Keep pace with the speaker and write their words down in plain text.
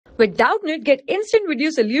With Doubtnut, get instant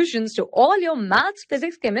video solutions to all your maths,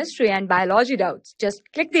 physics, chemistry, and biology doubts. Just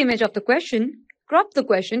click the image of the question, crop the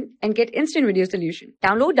question, and get instant video solution.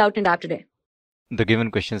 Download Doubtnut app today. The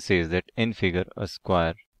given question says that in figure a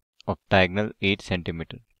square of diagonal 8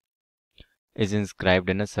 cm is inscribed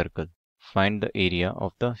in a circle. Find the area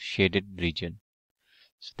of the shaded region.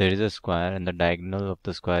 So there is a square and the diagonal of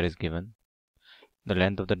the square is given. The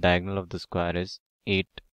length of the diagonal of the square is 8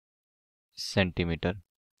 cm.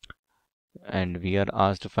 And we are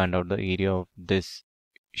asked to find out the area of this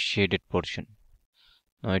shaded portion.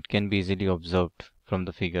 Now it can be easily observed from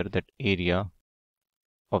the figure that area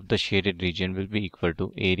of the shaded region will be equal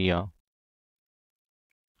to area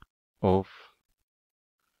of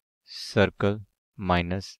circle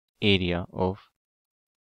minus area of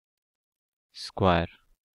square.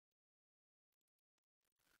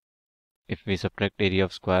 If we subtract area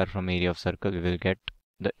of square from area of circle, we will get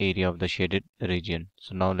the area of the shaded region.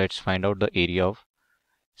 So now let's find out the area of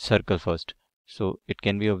circle first. So it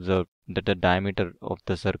can be observed that the diameter of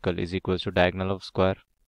the circle is equal to diagonal of square.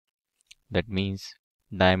 That means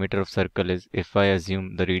diameter of circle is, if I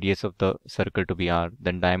assume the radius of the circle to be r,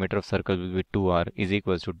 then diameter of circle will be 2r is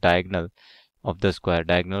equals to diagonal of the square.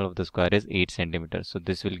 Diagonal of the square is 8 cm. So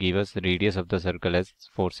this will give us the radius of the circle as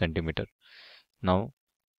 4 cm. Now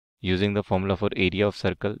using the formula for area of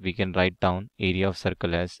circle, we can write down area of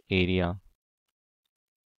circle as area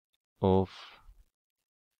of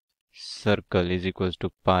circle is equals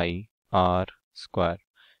to pi r square.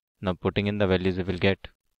 Now putting in the values, we will get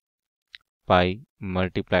pi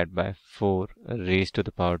multiplied by 4 raised to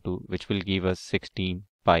the power 2, which will give us 16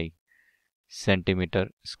 pi centimeter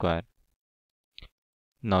square.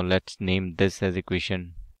 Now let's name this as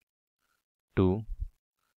equation 2,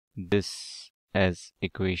 this as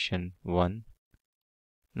equation 1.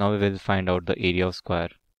 Now we will find out the area of square.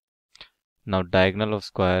 Now diagonal of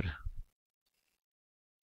square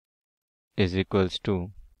is equals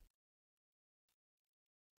to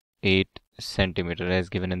 8 cm as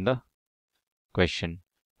given in the question.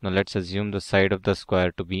 Now let's assume the side of the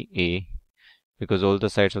square to be a, because all the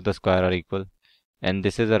sides of the square are equal, and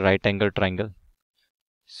this is a right angle triangle,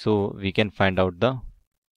 so we can find out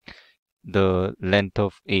the length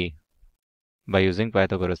of a by using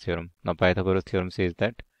Pythagoras theorem. Now Pythagoras theorem says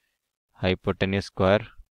that hypotenuse square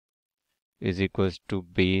is equals to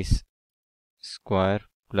base square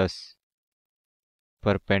plus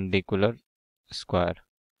perpendicular square.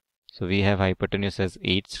 So we have hypotenuse as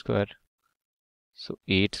 8 square. So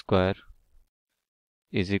 8 square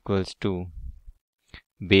is equals to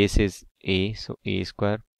base is a, so a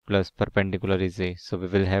square plus perpendicular is a. So we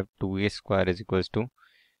will have 2a square is equals to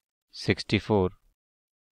 64.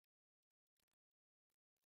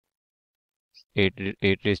 8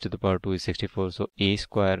 raised to the power 2 is 64. So a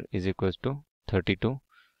square is equals to 32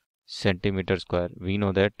 centimeter square. We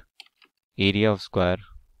know that area of square,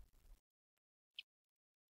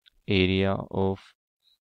 area of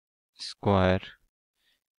square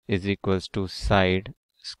is equals to side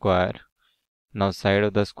square. Now side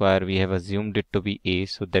of the square we have assumed it to be a,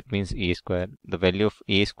 so that means a square. The value of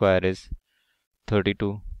a square is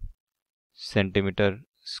 32 centimeter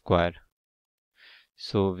square.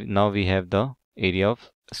 So now we have the area of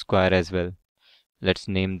square as well. Let's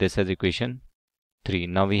name this as equation 3.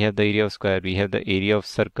 Now we have the area of square, we have the area of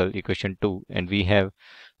circle, equation 2, and we have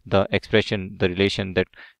the expression, the relation that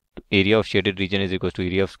area of shaded region is equals to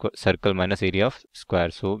area of circle minus area of square.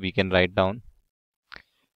 So we can write down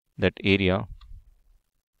that area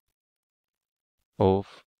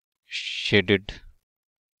of shaded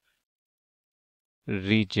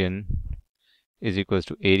region is equals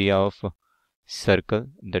to area of circle,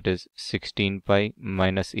 that is 16 pi,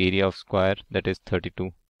 minus area of square, that is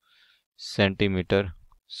 32 centimeter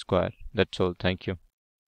square. That's all. Thank you.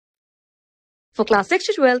 For class 6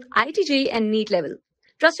 to 12, IIT JEE and NEET level.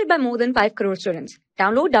 Trusted by more than 5 crore students.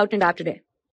 Download Doubtnut app today.